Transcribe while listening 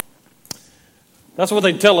That's what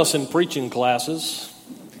they tell us in preaching classes.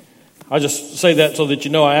 I just say that so that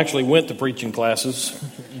you know I actually went to preaching classes.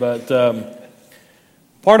 But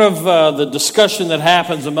part of the discussion that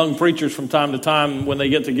happens among preachers from time to time when they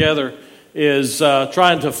get together is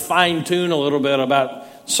trying to fine-tune a little bit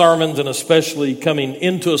about sermons, and especially coming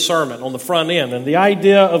into a sermon on the front end. And the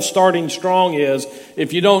idea of starting strong is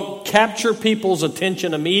if you don't capture people's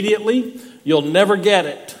attention immediately, you'll never get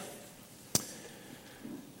it.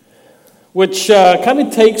 Which kind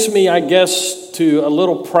of takes me, I guess, to a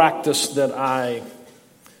little practice that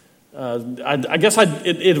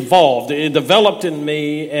it evolved. It developed in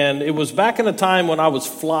me, and it was back in a time when I was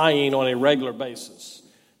flying on a regular basis,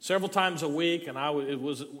 several times a week. And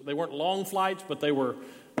they weren't long flights, but they were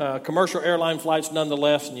commercial airline flights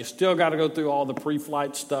nonetheless. And you still got to go through all the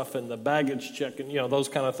pre-flight stuff and the baggage check and those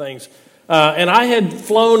kind of things. And I had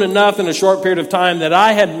flown enough in a short period of time that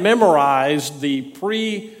I had memorized the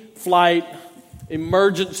pre-flight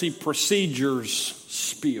emergency procedures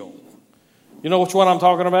spiel. You know which one I'm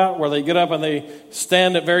talking about? Where they get up and they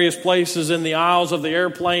stand at various places in the aisles of the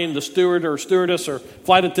airplane, the steward or stewardess or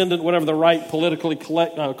flight attendant, whatever the right politically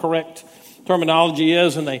correct terminology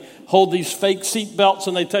is, and they hold these fake seat belts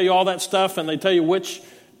and they tell you all that stuff, and they tell you which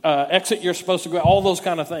exit you're supposed to go, all those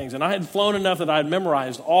kind of things. And I had flown enough that I had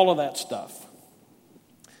memorized all of that stuff.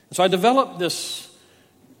 And so I developed this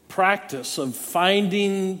practice of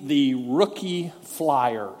finding the rookie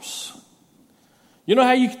flyers. You know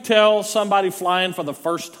how you can tell somebody flying for the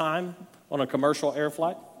first time on a commercial air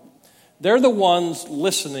flight? They're the ones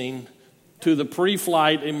listening to the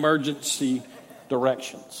pre-flight emergency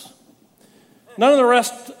directions. None of the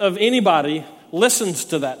rest of anybody listens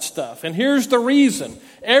to that stuff. And here's the reason.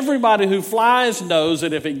 Everybody who flies knows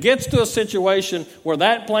that if it gets to a situation where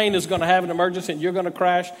that plane is going to have an emergency and you're going to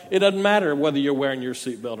crash, it doesn't matter whether you're wearing your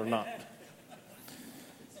seatbelt or not.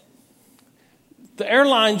 The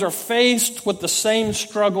airlines are faced with the same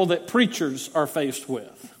struggle that preachers are faced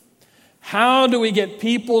with. How do we get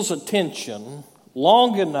people's attention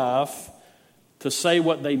long enough to say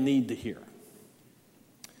what they need to hear?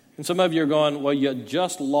 And some of you are going, well, you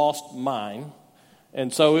just lost mine,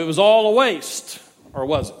 and so it was all a waste, or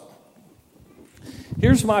was it?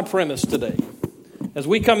 Here's my premise today. As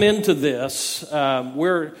we come into this,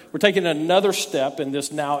 we're taking another step in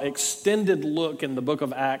this now extended look in the book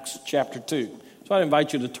of Acts chapter 2. So I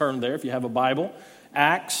invite you to turn there if you have a Bible.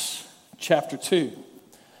 Acts chapter 2.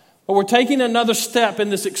 But we're taking another step in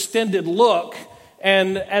this extended look.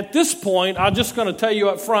 And at this point, I'm just going to tell you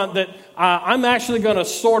up front that I'm actually going to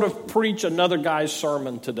sort of preach another guy's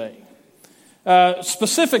sermon today.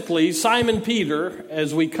 Specifically, Simon Peter,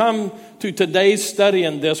 as we come to today's study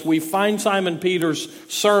in this, we find Simon Peter's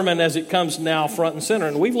sermon as it comes now front and center.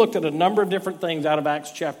 And we've looked at a number of different things out of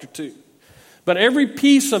Acts chapter 2. But every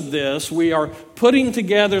piece of this we are putting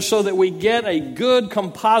together so that we get a good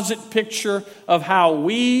composite picture of how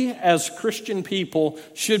we as Christian people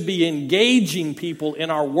should be engaging people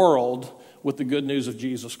in our world with the good news of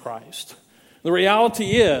Jesus Christ. The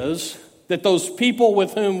reality is that those people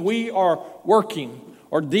with whom we are working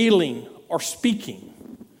or dealing or speaking,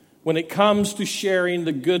 when it comes to sharing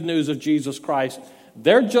the good news of Jesus Christ,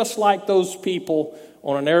 they're just like those people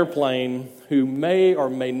on an airplane who may or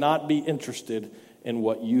may not be interested in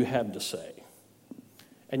what you have to say.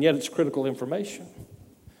 And yet it's critical information.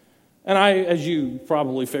 And I, as you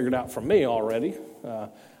probably figured out from me already,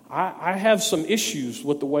 I have some issues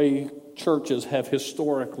with the way churches have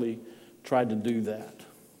historically tried to do that.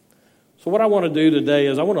 So what I want to do today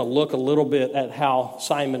is I want to look a little bit at how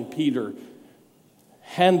Simon Peter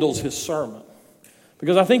handles his sermon.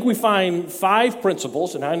 Because I think we find 5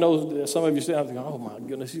 principles, and I know some of you say, oh my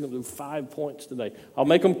goodness, he's going to do 5 points today. I'll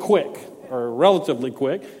make them quick, or relatively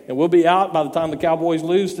quick, and we'll be out by the time the Cowboys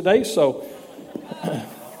lose today, so...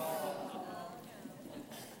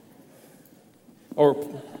 or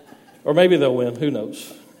maybe they'll win, who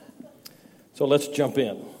knows. So let's jump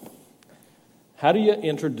in. How do you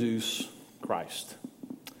introduce Christ?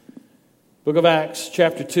 Book of Acts,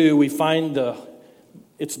 chapter 2, we find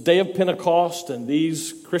it's day of Pentecost, and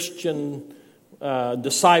these Christian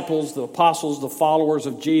disciples, the apostles, the followers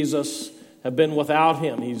of Jesus, have been without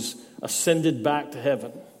him. He's ascended back to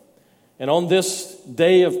heaven. And on this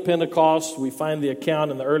day of Pentecost, we find the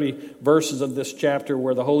account in the early verses of this chapter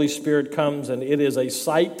where the Holy Spirit comes, and it is a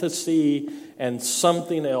sight to see and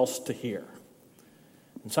something else to hear.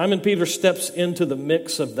 And Simon Peter steps into the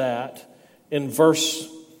mix of that. In verse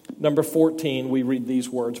number 14, we read these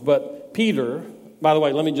words. But Peter, by the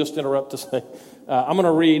way, let me just interrupt to say, I'm going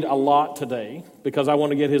to read a lot today because I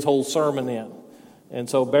want to get his whole sermon in. And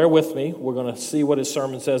so bear with me. We're going to see what his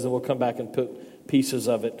sermon says, and we'll come back and put pieces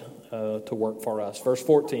of it to work for us. Verse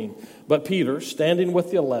 14, but Peter, standing with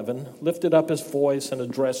the 11, lifted up his voice and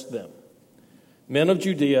addressed them. Men of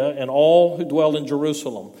Judea and all who dwell in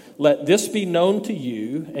Jerusalem, let this be known to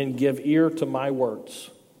you and give ear to my words.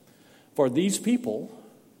 For these people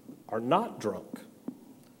are not drunk,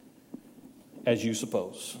 as you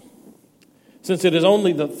suppose, since it is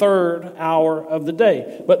only the 3rd hour of the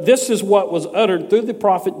day. But this is what was uttered through the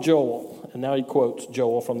prophet Joel. And now he quotes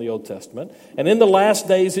Joel from the Old Testament. And in the last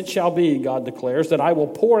days it shall be, God declares, that I will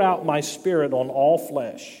pour out my spirit on all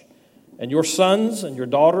flesh. And your sons and your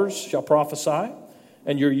daughters shall prophesy,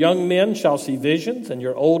 and your young men shall see visions, and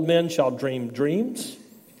your old men shall dream dreams.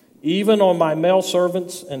 Even on my male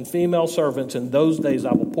servants and female servants in those days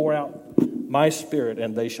I will pour out my spirit,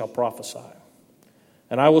 and they shall prophesy.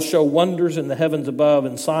 And I will show wonders in the heavens above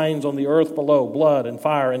and signs on the earth below, blood and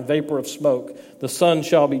fire and vapor of smoke. The sun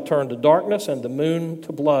shall be turned to darkness and the moon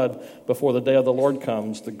to blood before the day of the Lord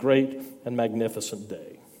comes, the great and magnificent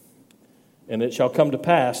day. And it shall come to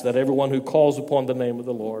pass that everyone who calls upon the name of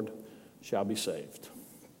the Lord shall be saved.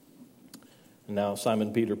 And now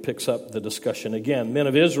Simon Peter picks up the discussion again. Men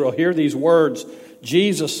of Israel, hear these words.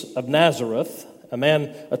 Jesus of Nazareth, a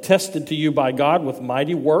man attested to you by God with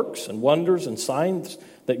mighty works and wonders and signs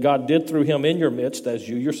that God did through him in your midst, as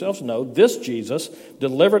you yourselves know. This Jesus,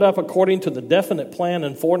 delivered up according to the definite plan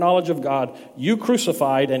and foreknowledge of God, you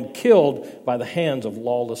crucified and killed by the hands of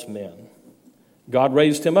lawless men. God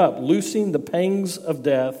raised him up, loosing the pangs of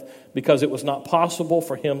death, because it was not possible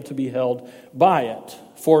for him to be held by it.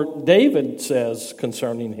 For David says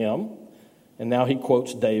concerning him, and now he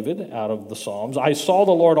quotes David out of the Psalms, I saw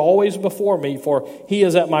the Lord always before me, for he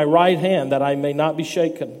is at my right hand, that I may not be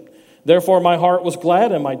shaken. Therefore my heart was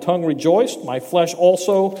glad, and my tongue rejoiced. My flesh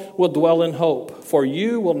also will dwell in hope. For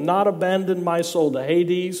you will not abandon my soul to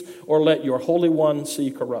Hades, or let your Holy One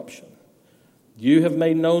see corruption. You have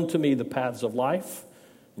made known to me the paths of life,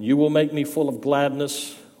 and you will make me full of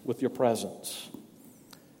gladness with your presence.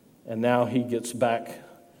 And now he gets back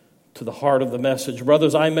to the heart of the message.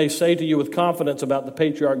 Brothers, I may say to you with confidence about the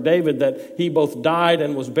patriarch David that he both died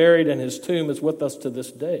and was buried, and his tomb is with us to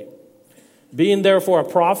this day. Being therefore a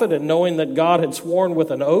prophet, and knowing that God had sworn with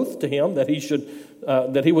an oath to him that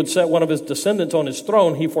he would set one of his descendants on his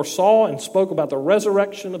throne, he foresaw and spoke about the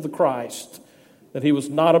resurrection of the Christ, that he was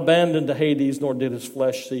not abandoned to Hades, nor did his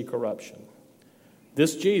flesh see corruption.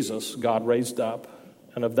 This Jesus God raised up,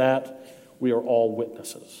 and of that we are all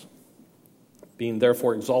witnesses. Being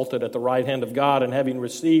therefore exalted at the right hand of God, and having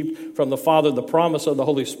received from the Father the promise of the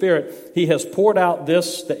Holy Spirit, he has poured out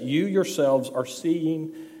this that you yourselves are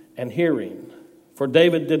seeing and hearing. For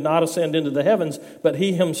David did not ascend into the heavens, but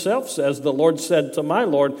he himself says, the Lord said to my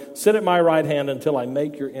Lord, sit at my right hand until I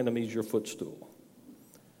make your enemies your footstool.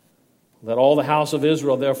 Let all the house of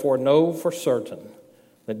Israel therefore know for certain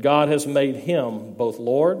that God has made him both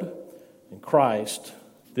Lord and Christ,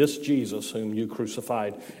 this Jesus whom you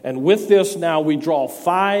crucified. And with this now we draw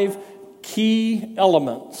 5 key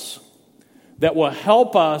elements that will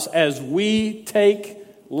help us as we take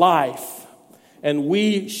life and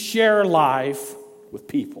we share life with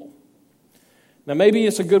people. Now maybe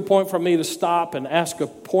it's a good point for me to stop and ask a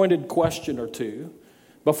pointed question or two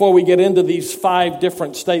before we get into these 5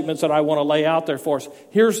 different statements that I want to lay out there for us.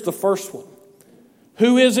 Here's the first one.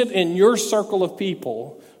 Who is it in your circle of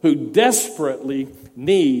people who desperately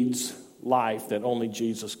needs life that only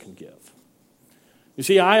Jesus can give? You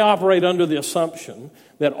see, I operate under the assumption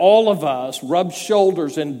that all of us rub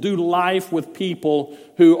shoulders and do life with people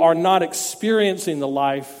who are not experiencing the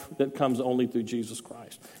life that comes only through Jesus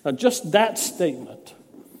Christ. Now, just that statement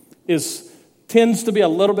tends to be a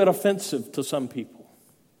little bit offensive to some people.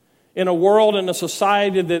 In a world and a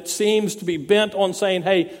society that seems to be bent on saying,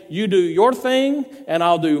 hey, you do your thing and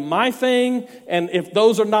I'll do my thing. And if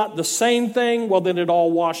those are not the same thing, well, then it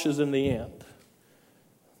all washes in the end.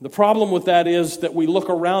 The problem with that is that we look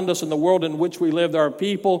around us in the world in which we live, there are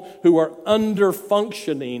people who are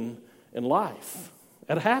under-functioning in life.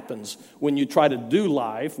 It happens when you try to do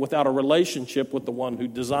life without a relationship with the one who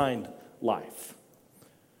designed life.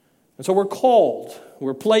 And so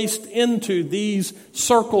we're placed into these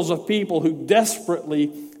circles of people who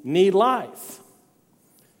desperately need life.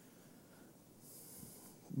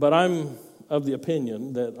 But I'm of the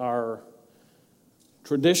opinion that our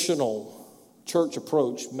traditional church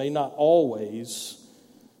approach may not always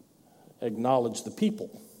acknowledge the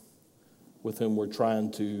people with whom we're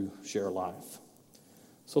trying to share life.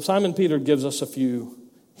 So Simon Peter gives us a few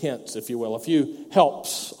hints, if you will, a few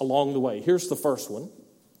helps along the way. Here's the first one.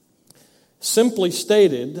 Simply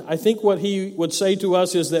stated, I think what he would say to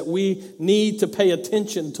us is that we need to pay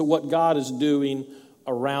attention to what God is doing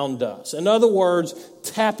around us. In other words,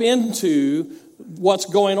 tap into what's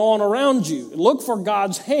going on around you. Look for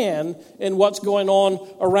God's hand in what's going on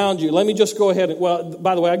around you. Let me just go ahead.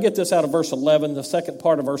 By the way, I get this out of verse 11, the second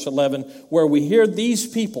part of verse 11, where we hear these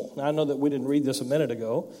people. Now, I know that we didn't read this a minute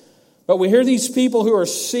ago, but we hear these people who are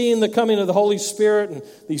seeing the coming of the Holy Spirit and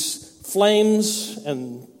these flames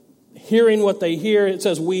and hearing what they hear. It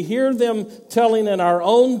says, we hear them telling in our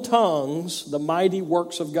own tongues the mighty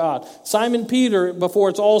works of God. Simon Peter, before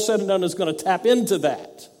it's all said and done, is going to tap into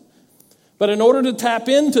that. But in order to tap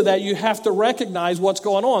into that, you have to recognize what's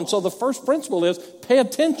going on. So the first principle is pay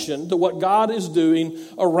attention to what God is doing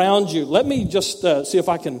around you. Let me just see if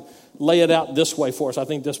I can lay it out this way for us. I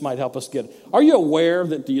think this might help us get it. Are you aware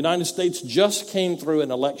that the United States just came through an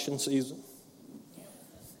election season?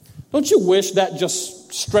 Don't you wish that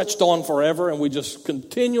just stretched on forever and we just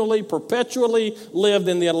continually, perpetually lived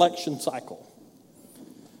in the election cycle?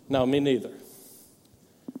 No, me neither.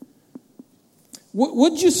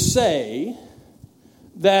 Would you say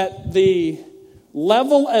that the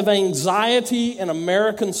level of anxiety in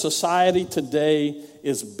American society today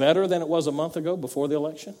is better than it was a month ago before the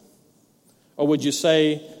election? Or would you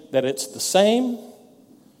say that it's the same,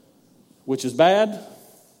 which is bad?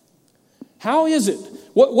 How is it?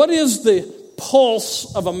 What is the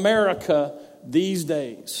pulse of America these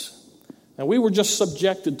days? Now, we were just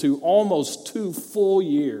subjected to almost 2 full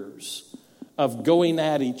years of going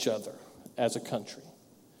at each other as a country.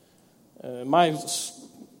 My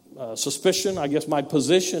suspicion, I guess my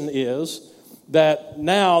position is that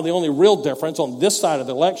now the only real difference on this side of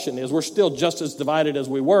the election is we're still just as divided as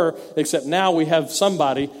we were, except now we have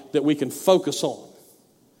somebody that we can focus on.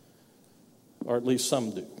 Or at least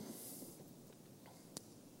some do.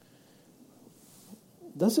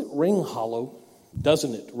 Doesn't it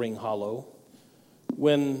ring hollow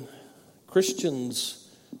when Christians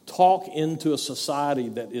talk into a society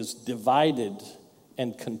that is divided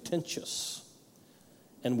and contentious,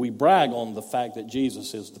 and we brag on the fact that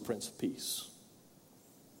Jesus is the Prince of Peace?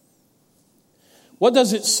 What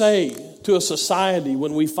does it say to a society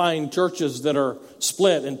when we find churches that are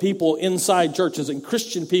split and people inside churches and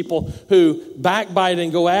Christian people who backbite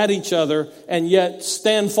and go at each other and yet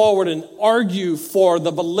stand forward and argue for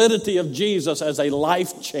the validity of Jesus as a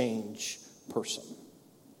life change person?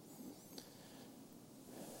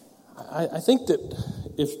 I think that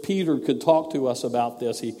if Peter could talk to us about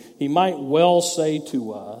this, he might well say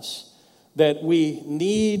to us that we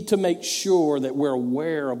need to make sure that we're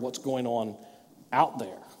aware of what's going on out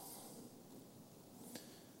there.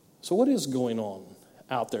 So what is going on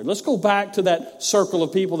out there? Let's go back to that circle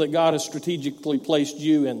of people that God has strategically placed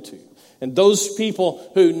you into. And those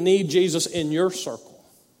people who need Jesus in your circle.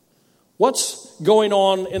 What's going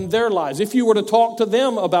on in their lives? If you were to talk to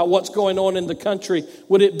them about what's going on in the country,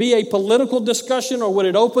 would it be a political discussion or would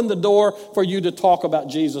it open the door for you to talk about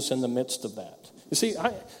Jesus in the midst of that? You see,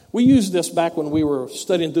 we used this back when we were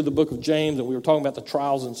studying through the book of James and we were talking about the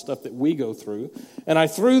trials and stuff that we go through. And I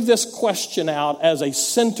threw this question out as a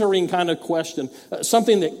centering kind of question,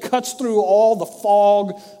 something that cuts through all the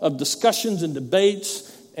fog of discussions and debates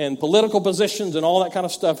and political positions and all that kind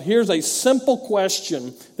of stuff. Here's a simple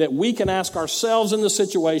question that we can ask ourselves in the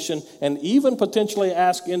situation and even potentially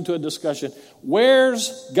ask into a discussion.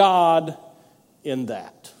 Where's God in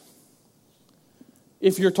that?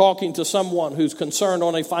 If you're talking to someone who's concerned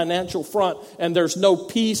on a financial front and there's no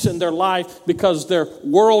peace in their life because their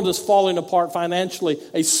world is falling apart financially,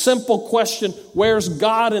 a simple question, where's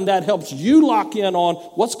God in that, helps you lock in on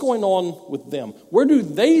what's going on with them. Where do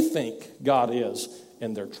they think God is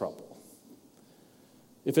in their trouble?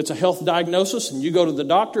 If it's a health diagnosis and you go to the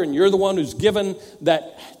doctor and you're the one who's given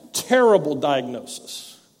that terrible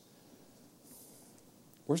diagnosis,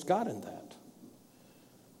 where's God in that?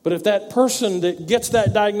 But if that person that gets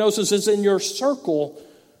that diagnosis is in your circle,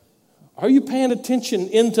 are you paying attention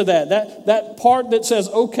into that part that says,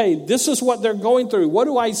 okay, this is what they're going through. What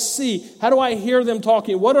do I see? How do I hear them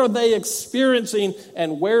talking? What are they experiencing?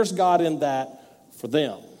 And where's God in that for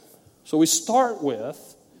them? So we start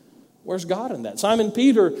with, where's God in that? Simon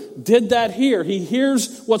Peter did that here. He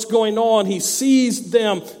hears what's going on. He sees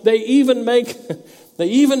them. They even make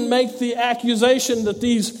the accusation that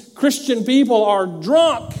these Christian people are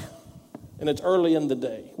drunk and it's early in the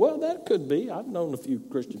day. Well, that could be. I've known a few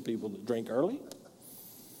Christian people that drink early.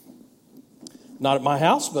 Not at my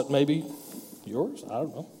house, but maybe yours. I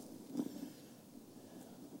don't know.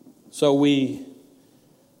 So we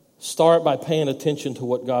start by paying attention to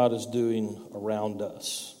what God is doing around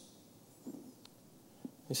us.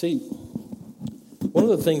 You see, one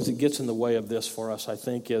of the things that gets in the way of this for us, I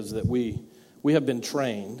think, is that we have been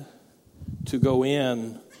trained to go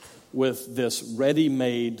in with this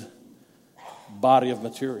ready-made body of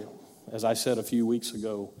material. As I said a few weeks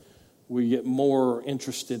ago, we get more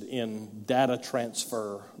interested in data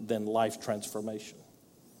transfer than life transformation.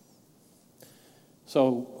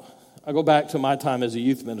 So I go back to my time as a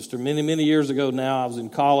youth minister. Many, many years ago now, I was in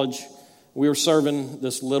college. We were serving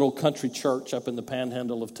this little country church up in the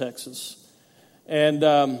panhandle of Texas. And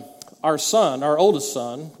our oldest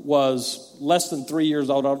son, was less than 3 years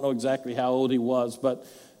old. I don't know exactly how old he was, but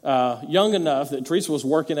young enough that Teresa was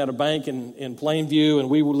working at a bank in Plainview, and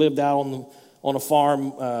we lived out on a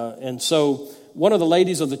farm. And so one of the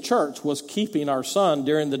ladies of the church was keeping our son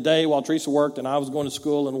during the day while Teresa worked, and I was going to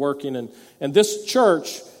school and working. And this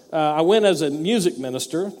church, I went as a music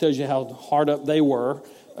minister. Tells you how hard up they were.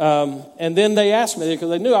 And then they asked me, because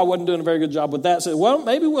they knew I wasn't doing a very good job with that, said, well,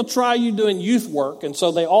 maybe we'll try you doing youth work. And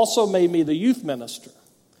so they also made me the youth minister.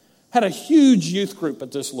 Had a huge youth group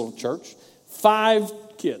at this little church. 5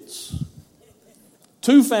 kids.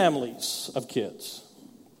 2 families of kids.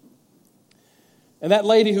 And that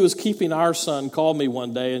lady who was keeping our son called me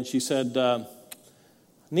one day and she said, I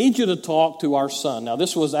need you to talk to our son. Now,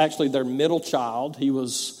 this was actually their middle child. He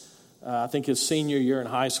was, I think, his senior year in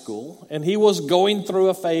high school. And he was going through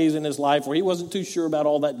a phase in his life where he wasn't too sure about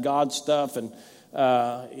all that God stuff. And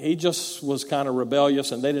he just was kind of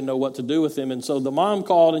rebellious and they didn't know what to do with him. And so the mom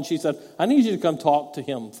called and she said, I need you to come talk to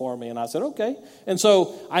him for me. And I said, okay. And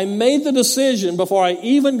so I made the decision before I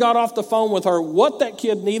even got off the phone with her what that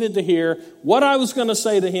kid needed to hear, what I was going to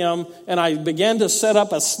say to him. And I began to set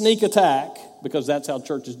up a sneak attack, because that's how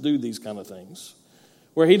churches do these kind of things,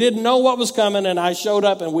 where he didn't know what was coming, and I showed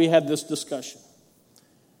up and we had this discussion.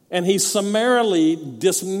 And he summarily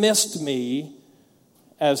dismissed me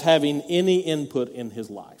as having any input in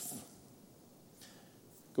his life.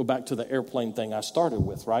 Go back to the airplane thing I started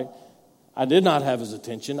with, right? I did not have his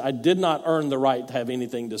attention. I did not earn the right to have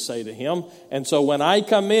anything to say to him. And so when I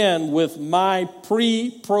come in with my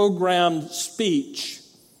pre-programmed speech,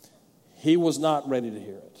 he was not ready to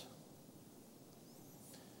hear it.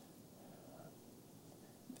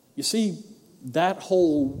 You see, that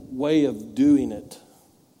whole way of doing it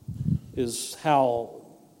is how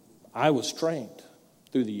I was trained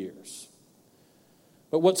through the years.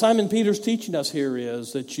 But what Simon Peter's teaching us here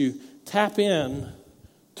is that you tap in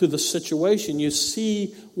to the situation. You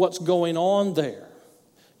see what's going on there.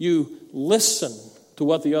 You listen to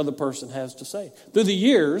what the other person has to say. Through the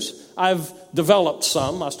years, I've developed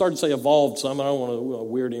some. I started to say evolved some. I don't want to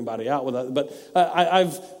weird anybody out with that. But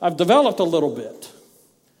I've developed a little bit.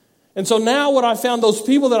 And so now what I found, those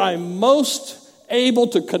people that I'm most able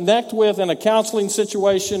to connect with in a counseling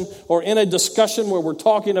situation or in a discussion where we're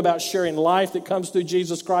talking about sharing life that comes through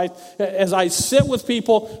Jesus Christ, as I sit with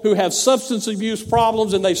people who have substance abuse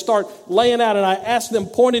problems and they start laying out and I ask them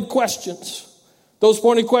pointed questions, those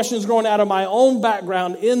pointed questions growing out of my own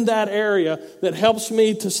background in that area that helps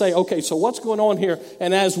me to say, okay, so what's going on here?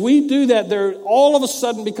 And as we do that, there all of a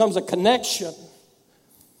sudden becomes a connection.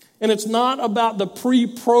 And it's not about the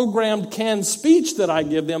pre-programmed canned speech that I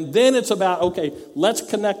give them. Then it's about, okay, let's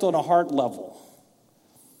connect on a heart level.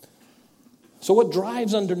 So what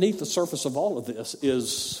drives underneath the surface of all of this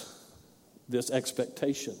is this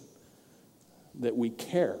expectation that we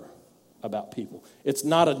care about people. It's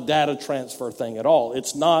not a data transfer thing at all.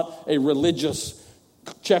 It's not a religious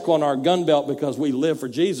check on our gun belt because we live for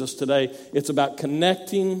Jesus today. It's about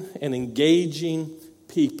connecting and engaging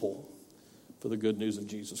people for the good news of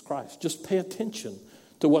Jesus Christ. Just pay attention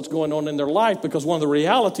to what's going on in their life, because one of the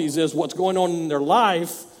realities is what's going on in their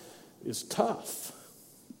life is tough.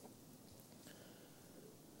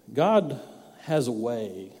 God has a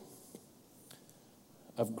way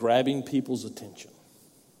of grabbing people's attention,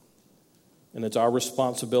 and it's our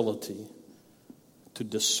responsibility to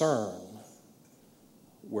discern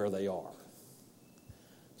where they are.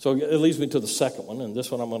 So it leads me to the second one, and this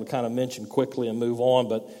one I'm going to kind of mention quickly and move on.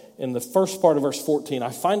 But in the first part of verse 14, I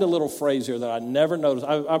find a little phrase here that I never noticed.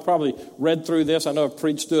 I probably read through this. I know I've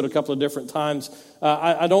preached through it a couple of different times.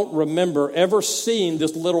 I don't remember ever seeing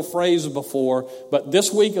this little phrase before, but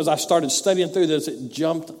this week as I started studying through this, it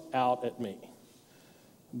jumped out at me.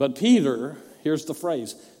 But Peter, here's the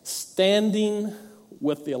phrase, standing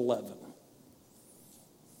with the 11.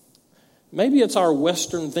 Maybe it's our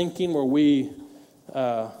Western thinking where we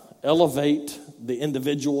elevate the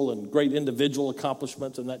individual and great individual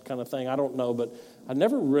accomplishments and that kind of thing. I don't know, but I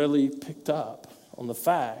never really picked up on the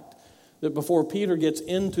fact that before Peter gets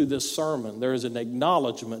into this sermon, there is an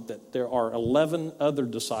acknowledgement that there are 11 other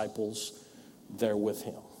disciples there with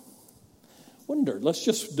him. Let's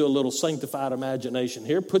just do a little sanctified imagination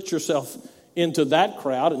here. Put yourself into that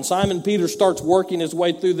crowd, and Simon Peter starts working his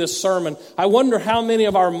way through this sermon. I wonder how many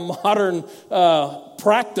of our modern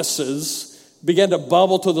practices began to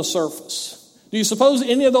bubble to the surface. Do you suppose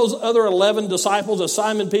any of those other 11 disciples, as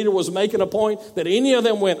Simon Peter was making a point, that any of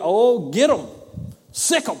them went, "Oh, get them,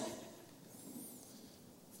 sick them"?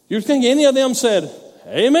 You think any of them said,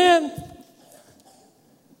 "Amen"?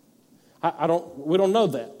 We don't know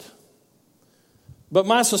that. But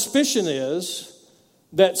my suspicion is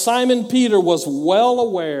that Simon Peter was well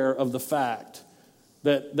aware of the fact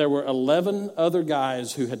that there were 11 other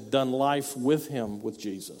guys who had done life with him, with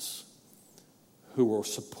Jesus, who were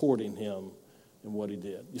supporting him in what he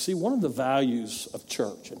did. You see, one of the values of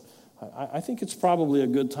church, and I think it's probably a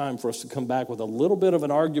good time for us to come back with a little bit of an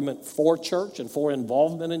argument for church and for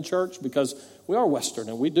involvement in church, because we are Western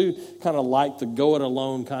and we do kind of like the go it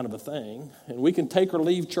alone kind of a thing, and we can take or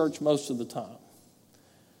leave church most of the time.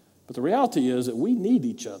 But the reality is that we need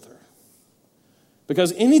each other.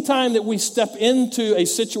 Because anytime that we step into a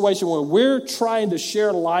situation where we're trying to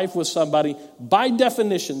share life with somebody, by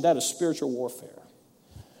definition, that is spiritual warfare.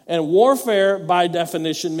 And warfare, by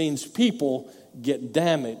definition, means people get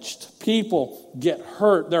damaged. People get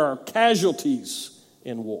hurt. There are casualties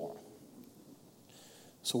in war.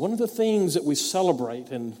 So one of the things that we celebrate,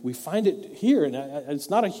 and we find it here, and it's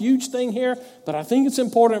not a huge thing here, but I think it's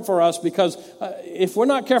important for us because if we're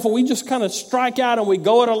not careful, we just kind of strike out and we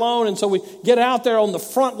go it alone, and so we get out there on the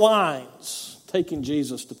front lines taking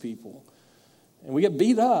Jesus to people. And we get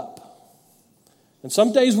beat up. And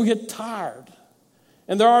some days we get tired.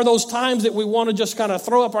 And there are those times that we want to just kind of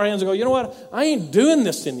throw up our hands and go, "You know what? I ain't doing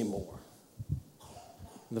this anymore."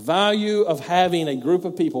 The value of having a group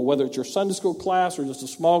of people, whether it's your Sunday school class or just a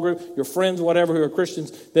small group, your friends, whatever, who are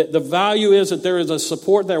Christians, that the value is that there is a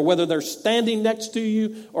support there. Whether they're standing next to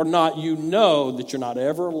you or not, you know that you're not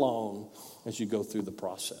ever alone as you go through the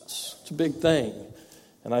process. It's a big thing,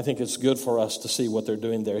 and I think it's good for us to see what they're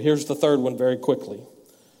doing there. Here's the third one very quickly.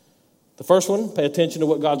 The first one, pay attention to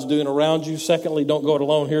what God's doing around you. Secondly, don't go it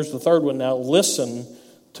alone. Here's the third one now, listen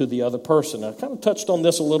to the other person. I kind of touched on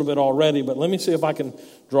this a little bit already, but let me see if I can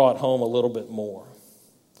draw it home a little bit more.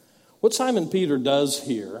 What Simon Peter does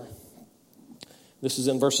here, this is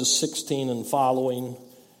in verses 16 and following,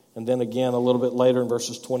 and then again a little bit later in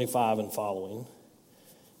verses 25 and following,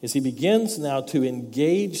 is he begins now to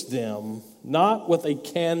engage them, not with a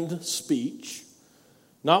canned speech,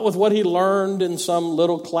 not with what he learned in some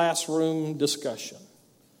little classroom discussion.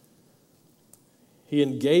 He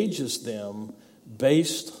engages them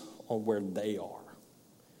based on where they are.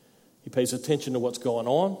 He pays attention to what's going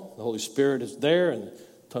on. The Holy Spirit is there, and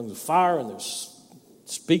tongues of fire, and there's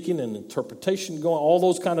speaking and interpretation going, all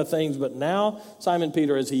those kind of things. But now Simon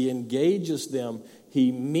Peter, as he engages them,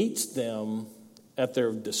 he meets them at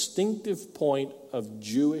their distinctive point of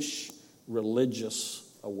Jewish religious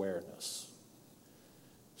awareness.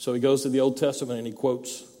 So he goes to the Old Testament and he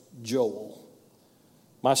quotes Joel.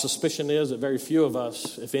 My suspicion is that very few of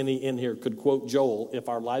us, if any in here, could quote Joel if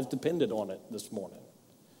our lives depended on it this morning.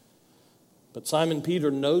 But Simon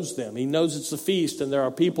Peter knows them. He knows it's a feast and there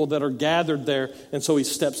are people that are gathered there. And so he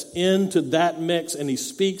steps into that mix and he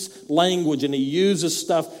speaks language and he uses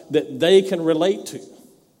stuff that they can relate to.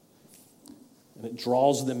 And it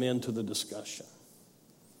draws them into the discussion.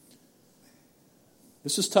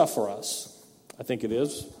 This is tough for us. I think it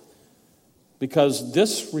is. Because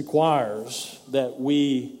this requires that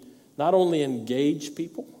we not only engage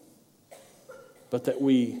people, but that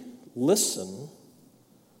we listen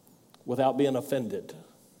without being offended.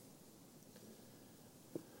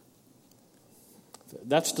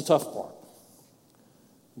 That's the tough part.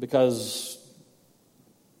 Because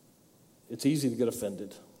it's easy to get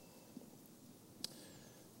offended.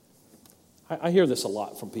 I hear this a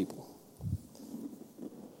lot from people.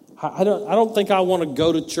 I don't think I want to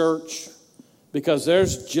go to church because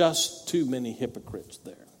there's just too many hypocrites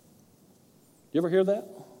there. You ever hear that?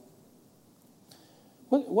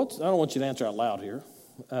 I don't want you to answer out loud here,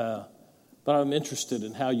 but I'm interested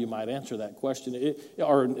in how you might answer that question.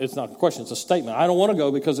 It's not a question, it's a statement. I don't want to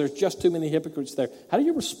go because there's just too many hypocrites there. How do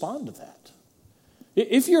you respond to that?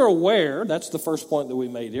 If you're aware, that's the first point that we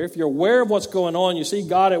made here. If you're aware of what's going on, you see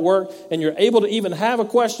God at work, and you're able to even have a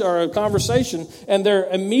question or a conversation, and they're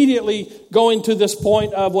immediately going to this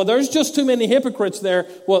point of, well, there's just too many hypocrites there.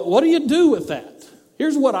 Well, what do you do with that?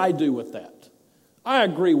 Here's what I do with that. I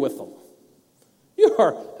agree with them. You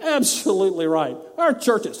are absolutely right. Our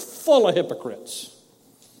church is full of hypocrites.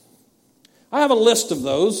 I have a list of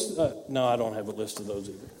those. No, I don't have a list of those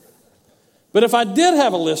either. But if I did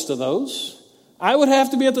have a list of those, I would have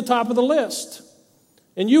to be at the top of the list.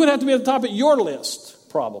 And you would have to be at the top of your list,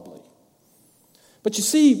 probably. But you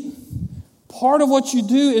see, part of what you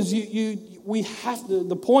do is we have to,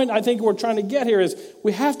 the point I think we're trying to get here is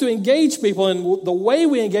we have to engage people, and the way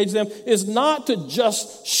we engage them is not to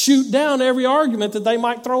just shoot down every argument that they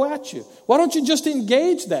might throw at you. Why don't you just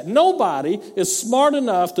engage that? Nobody is smart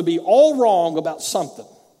enough to be all wrong about something.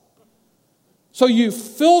 So you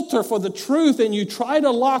filter for the truth and you try to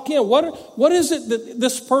lock in. What is it that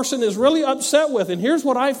this person is really upset with? And here's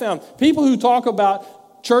what I found. People who talk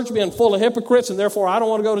about church being full of hypocrites and therefore I don't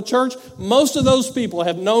want to go to church, most of those people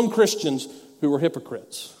have known Christians who were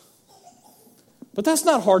hypocrites. But that's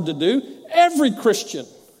not hard to do. Every Christian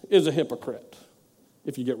is a hypocrite,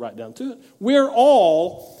 if you get right down to it. We're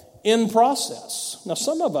all in process. Now,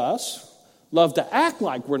 some of us love to act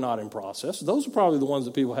like we're not in process. Those are probably the ones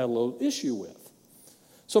that people have a little issue with.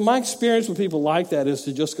 So my experience with people like that is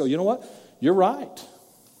to just go, you know what? You're right.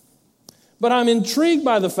 But I'm intrigued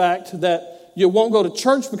by the fact that you won't go to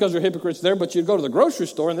church because there are hypocrites there, but you go to the grocery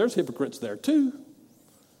store and there's hypocrites there too.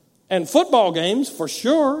 And football games, for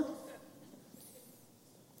sure.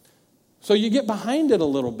 So you get behind it a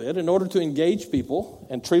little bit in order to engage people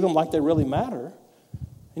and treat them like they really matter.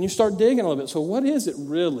 And you start digging a little bit. So what is it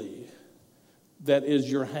really that is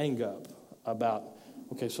your hang-up about,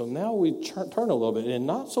 okay, so now we turn a little bit, and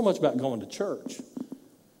not so much about going to church,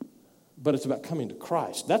 but it's about coming to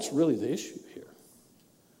Christ. That's really the issue here.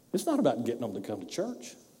 It's not about getting them to come to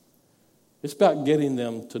church. It's about getting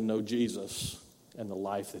them to know Jesus and the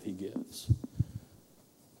life that he gives.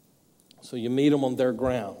 So you meet them on their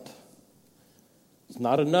ground. It's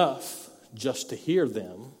not enough just to hear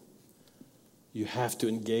them. You have to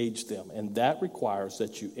engage them, and that requires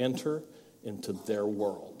that you enter into their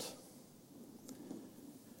world.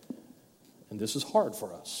 And this is hard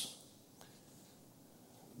for us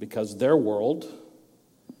because their world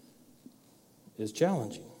is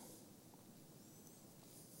challenging.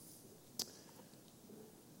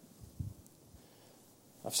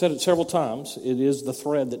 I've said it several times. It is the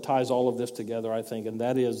thread that ties all of this together, I think, and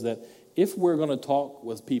that is that if we're going to talk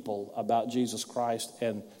with people about Jesus Christ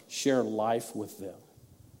and share life with them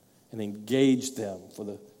and engage them for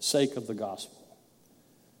the sake of the gospel,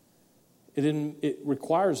 it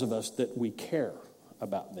requires of us that we care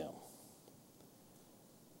about them.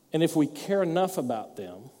 And if we care enough about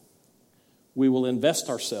them, we will invest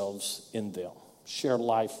ourselves in them, share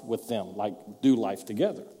life with them, like do life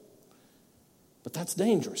together. But that's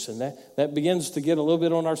dangerous, and that begins to get a little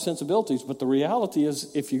bit on our sensibilities. But the reality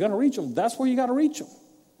is, if you're going to reach them, that's where you got to reach them.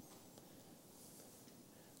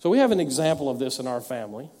 So we have an example of this in our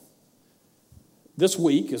family. This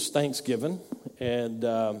week is Thanksgiving, and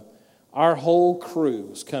our whole crew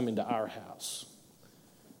is coming to our house.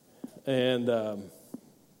 And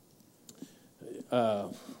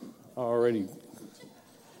already...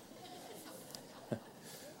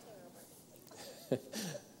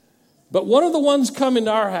 But one of the ones coming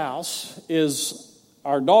to our house is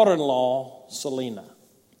our daughter-in-law, Selena.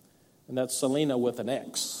 And that's Selena with an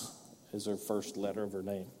X is her first letter of her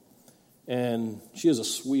name. And she is a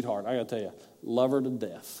sweetheart. I got to tell you, love her to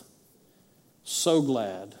death. So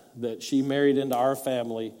glad that she married into our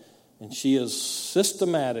family, and she is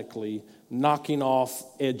systematically knocking off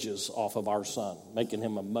edges off of our son, making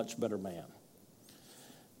him a much better man.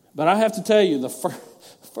 But I have to tell you, the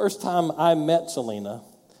first time I met Selena,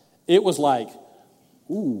 it was like,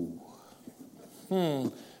 ooh.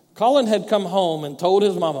 Colin had come home and told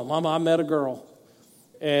his mama, Mama, I met a girl,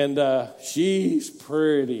 and she's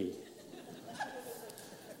pretty.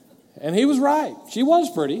 And he was right. She was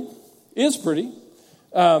pretty, is pretty.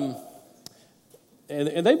 And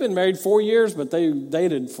they've been married 4 years, but they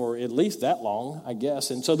dated for at least that long, I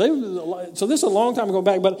guess. And so this is a long time ago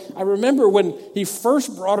back, but I remember when he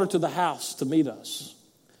first brought her to the house to meet us.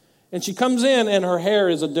 And she comes in, and her hair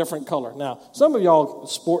is a different color. Now, some of y'all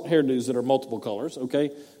sport hairdos that are multiple colors,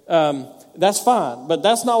 okay? That's fine, but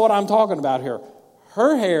that's not what I'm talking about here.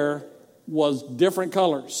 Her hair was different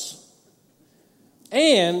colors.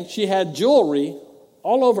 And she had jewelry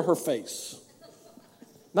all over her face.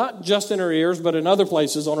 Not just in her ears, but in other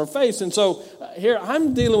places on her face. And so here,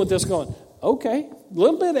 I'm dealing with this going, okay, a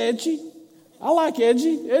little bit edgy. I like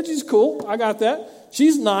edgy. Edgy's cool. I got that.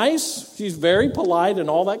 She's nice. She's very polite and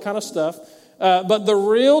all that kind of stuff. But the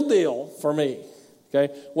real deal for me,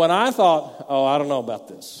 okay, when I thought, oh, I don't know about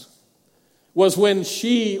this, was when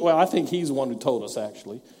I think he's the one who told us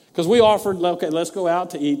actually, because we offered, okay, let's go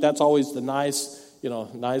out to eat. That's always the nice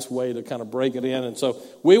way to kind of break it in. And so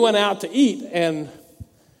we went out to eat, and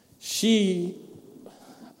he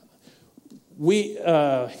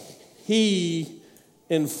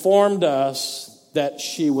informed us that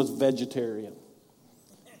she was vegetarian,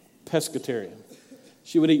 pescatarian.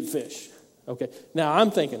 She would eat fish. Okay. Now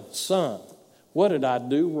I'm thinking, son, What did I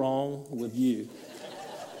do wrong with you?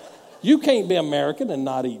 You can't be American and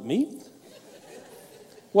not eat meat.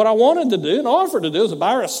 What I wanted to do and offered to do is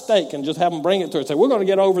buy her a steak and just have them bring it to her and say, we're going to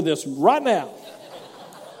get over this right now.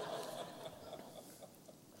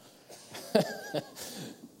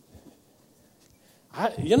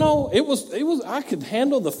 I could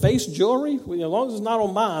handle the face jewelry. As long as it's not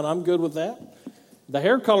on mine, I'm good with that. The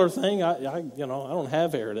hair color thing, I don't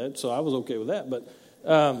have hair, so I was okay with that. But,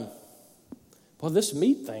 this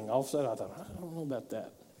meat thing, all of a sudden I thought, I don't know about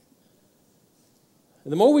that.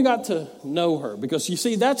 And the more we got to know her, because you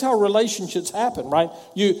see, that's how relationships happen, right?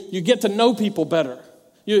 You get to know people better.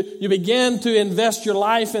 You begin to invest your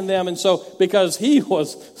life in them. And so, because he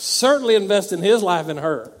was certainly investing his life in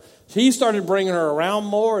her, he started bringing her around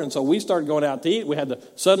more. And so we started going out to eat. We had to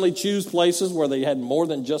suddenly choose places where they had more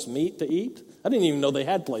than just meat to eat. I didn't even know they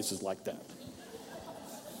had places like that.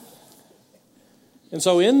 And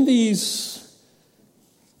so in these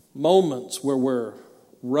moments where we're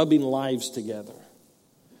rubbing lives together,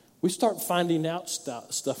 we start finding out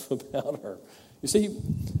stuff about her. You see,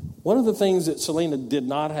 one of the things that Selena did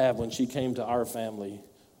not have when she came to our family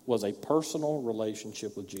was a personal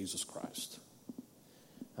relationship with Jesus Christ.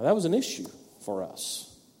 Now, that was an issue for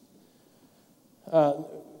us.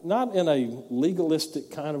 Not in a legalistic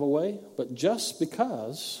kind of a way, but just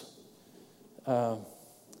because our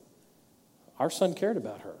son cared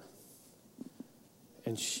about her.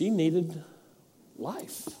 And she needed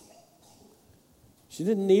life. She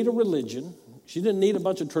didn't need a religion. She didn't need a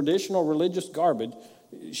bunch of traditional religious garbage.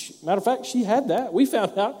 Matter of fact, she had that. We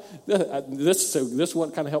found out, this is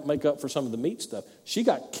what kind of helped make up for some of the meat stuff. She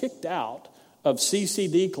got kicked out of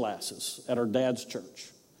CCD classes at her dad's church.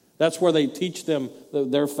 That's where they teach them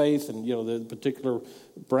their faith and, the particular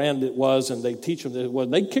brand it was, and they teach them that it was.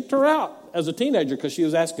 They kicked her out as a teenager because she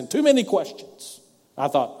was asking too many questions. I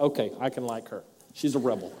thought, okay, I can like her. She's a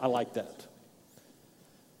rebel. I like that.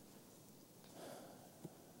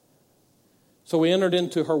 So we entered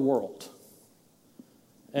into her world.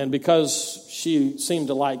 And because she seemed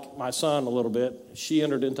to like my son a little bit, she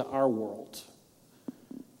entered into our world.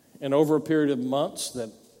 And over a period of months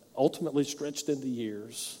that ultimately stretched into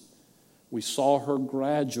years, we saw her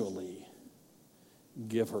gradually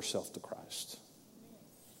give herself to Christ.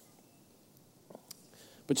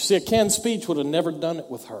 But you see, a canned speech would have never done it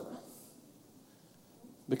with her,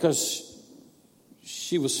 because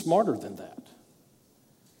she was smarter than that.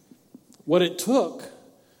 What it took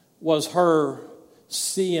was her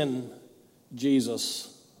seeing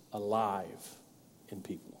Jesus alive in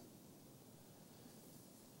people.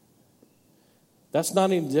 That's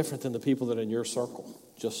not any different than the people that are in your circle,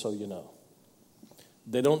 just so you know.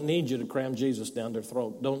 They don't need you to cram Jesus down their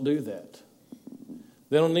throat. Don't do that.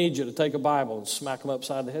 They don't need you to take a Bible and smack them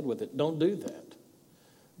upside the head with it. Don't do that.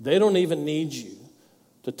 They don't even need you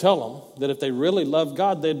to tell them that if they really love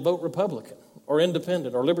God, they'd vote Republican or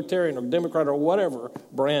independent or libertarian or Democrat or whatever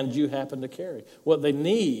brand you happen to carry. What they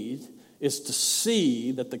need is to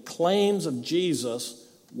see that the claims of Jesus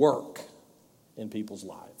work in people's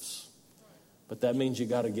lives. But that means you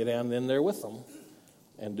got to get down in there with them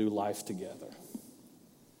and do life together.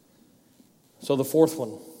 So the fourth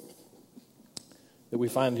one that we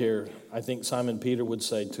find here, I think Simon Peter would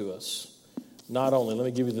say to us, not only, let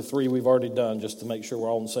me give you the three we've already done just to make sure we're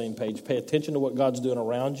all on the same page. Pay attention to what God's doing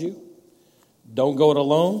around you. Don't go it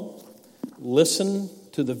alone. Listen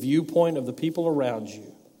to the viewpoint of the people around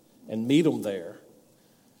you and meet them there.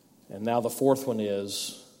 And now the fourth one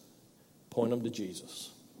is point them to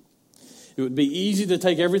Jesus. It would be easy to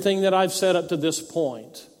take everything that I've said up to this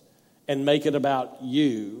point and make it about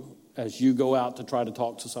you as you go out to try to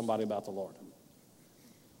talk to somebody about the Lord.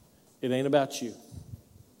 It ain't about you.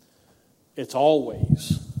 It's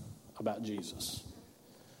always about Jesus.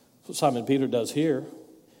 That's what Simon Peter does here.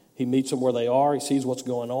 He meets them where they are. He sees what's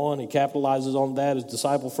going on. He capitalizes on that. His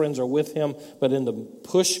disciple friends are with him. But in the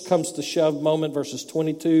push comes to shove moment, verses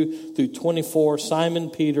 22 through 24, Simon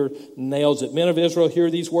Peter nails it. Men of Israel,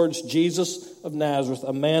 hear these words, Jesus of Nazareth,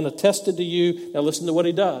 a man attested to you. Now listen to what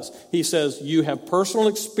he does. He says, you have personal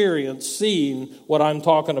experience seeing what I'm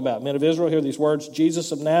talking about. Men of Israel, hear these words,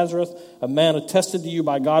 Jesus of Nazareth, a man attested to you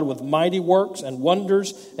by God with mighty works and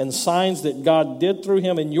wonders and signs that God did through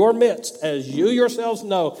him in your midst, as you yourselves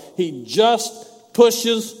know. He just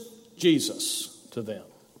pushes Jesus to them.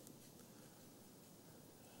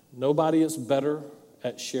 Nobody is better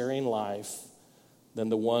at sharing life than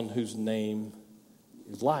the one whose name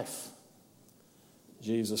is life,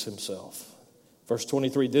 Jesus himself. Verse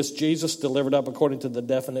 23, this Jesus delivered up according to the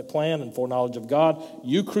definite plan and foreknowledge of God,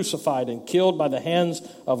 you crucified and killed by the hands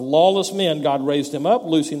of lawless men. God raised him up,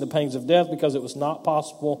 loosing the pangs of death, because it was not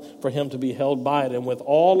possible for him to be held by it. And with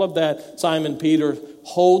all of that, Simon Peter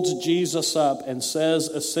holds Jesus up and says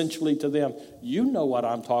essentially to them, you know what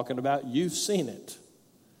I'm talking about. You've seen it.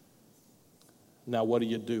 Now what do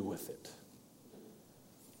you do with it?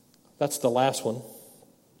 That's the last one.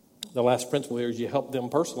 The last principle here is you help them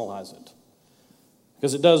personalize it.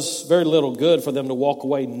 Because it does very little good for them to walk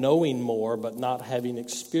away knowing more but not having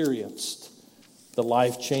experienced the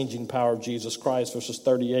life-changing power of Jesus Christ. Verses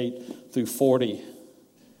 38 through 40.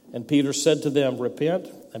 And Peter said to them, repent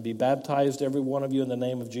and be baptized, every one of you, in the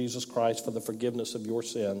name of Jesus Christ for the forgiveness of your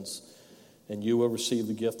sins, and you will receive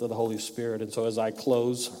the gift of the Holy Spirit. And so as I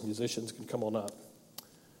close, musicians can come on up.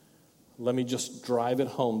 Let me just drive it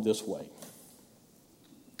home this way.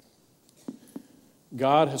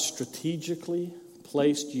 God has strategically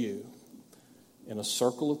placed you in a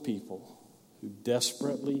circle of people who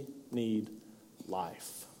desperately need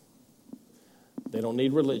life. They don't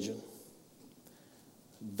need religion.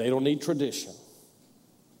 They don't need tradition.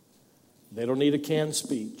 They don't need a canned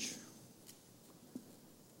speech.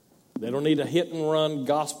 They don't need a hit-and-run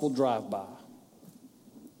gospel drive-by.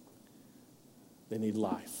 They need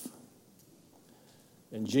life.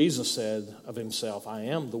 And Jesus said of himself, I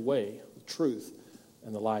am the way, the truth,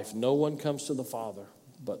 and the life. No one comes to the Father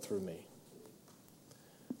but through me.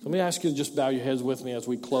 So let me ask you to just bow your heads with me as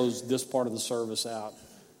we close this part of the service out.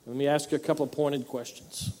 Let me ask you a couple of pointed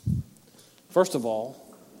questions. First of all,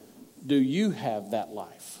 do you have that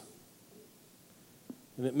life?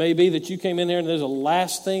 And it may be that you came in there and there's a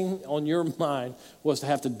last thing on your mind was to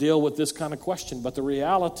have to deal with this kind of question. But the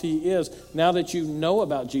reality is, now that you know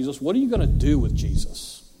about Jesus, what are you going to do with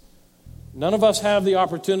Jesus? None of us have the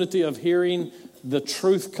opportunity of hearing the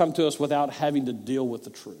truth come to us without having to deal with the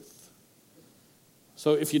truth.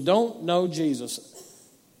 So if you don't know Jesus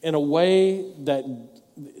in a way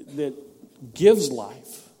that gives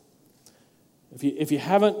life, if you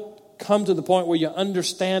haven't come to the point where you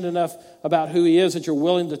understand enough about who he is that you're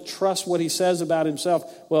willing to trust what he says about himself,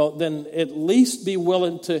 well, then at least be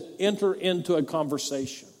willing to enter into a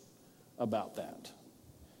conversation about that.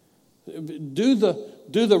 Do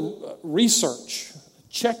the research.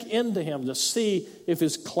 Check into him to see if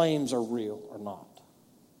his claims are real or not.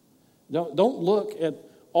 Don't look at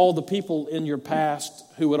all the people in your past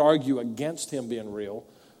who would argue against him being real.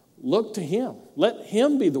 Look to him. Let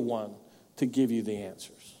him be the one to give you the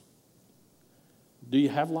answers. Do you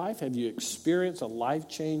have life? Have you experienced a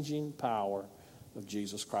life-changing power of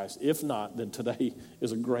Jesus Christ? If not, then today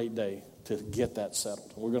is a great day to get that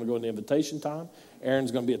settled. We're going to go into invitation time.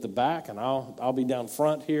 Aaron's going to be at the back, and I'll be down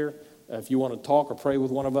front here. If you want to talk or pray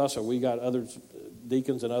with one of us, or we got others,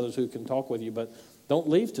 deacons and others who can talk with you, but don't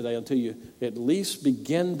leave today until you at least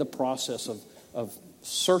begin the process of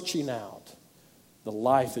searching out the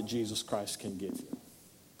life that Jesus Christ can give you.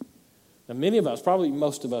 Now, many of us, probably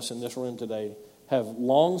most of us in this room today, have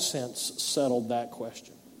long since settled that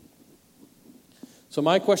question. So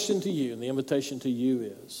my question to you, and the invitation to you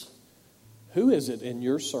is, who is it in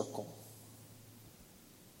your circle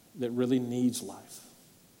that really needs life?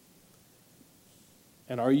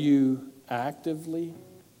 And are you actively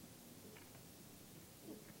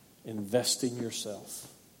investing yourself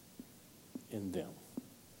in them?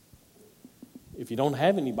 If you don't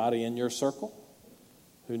have anybody in your circle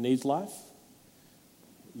who needs life,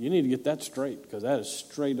 you need to get that straight, because that is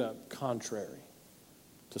straight up contrary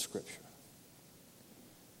to Scripture.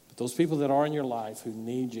 But those people that are in your life who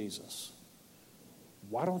need Jesus,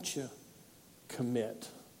 why don't you commit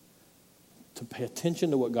to pay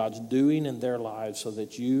attention to what God's doing in their lives so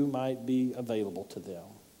that you might be available to them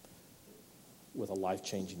with a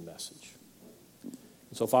life-changing message. And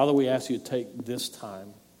so, Father, we ask you to take this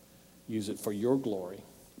time, use it for your glory.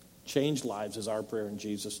 Change lives is our prayer in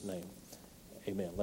Jesus' name. Amen.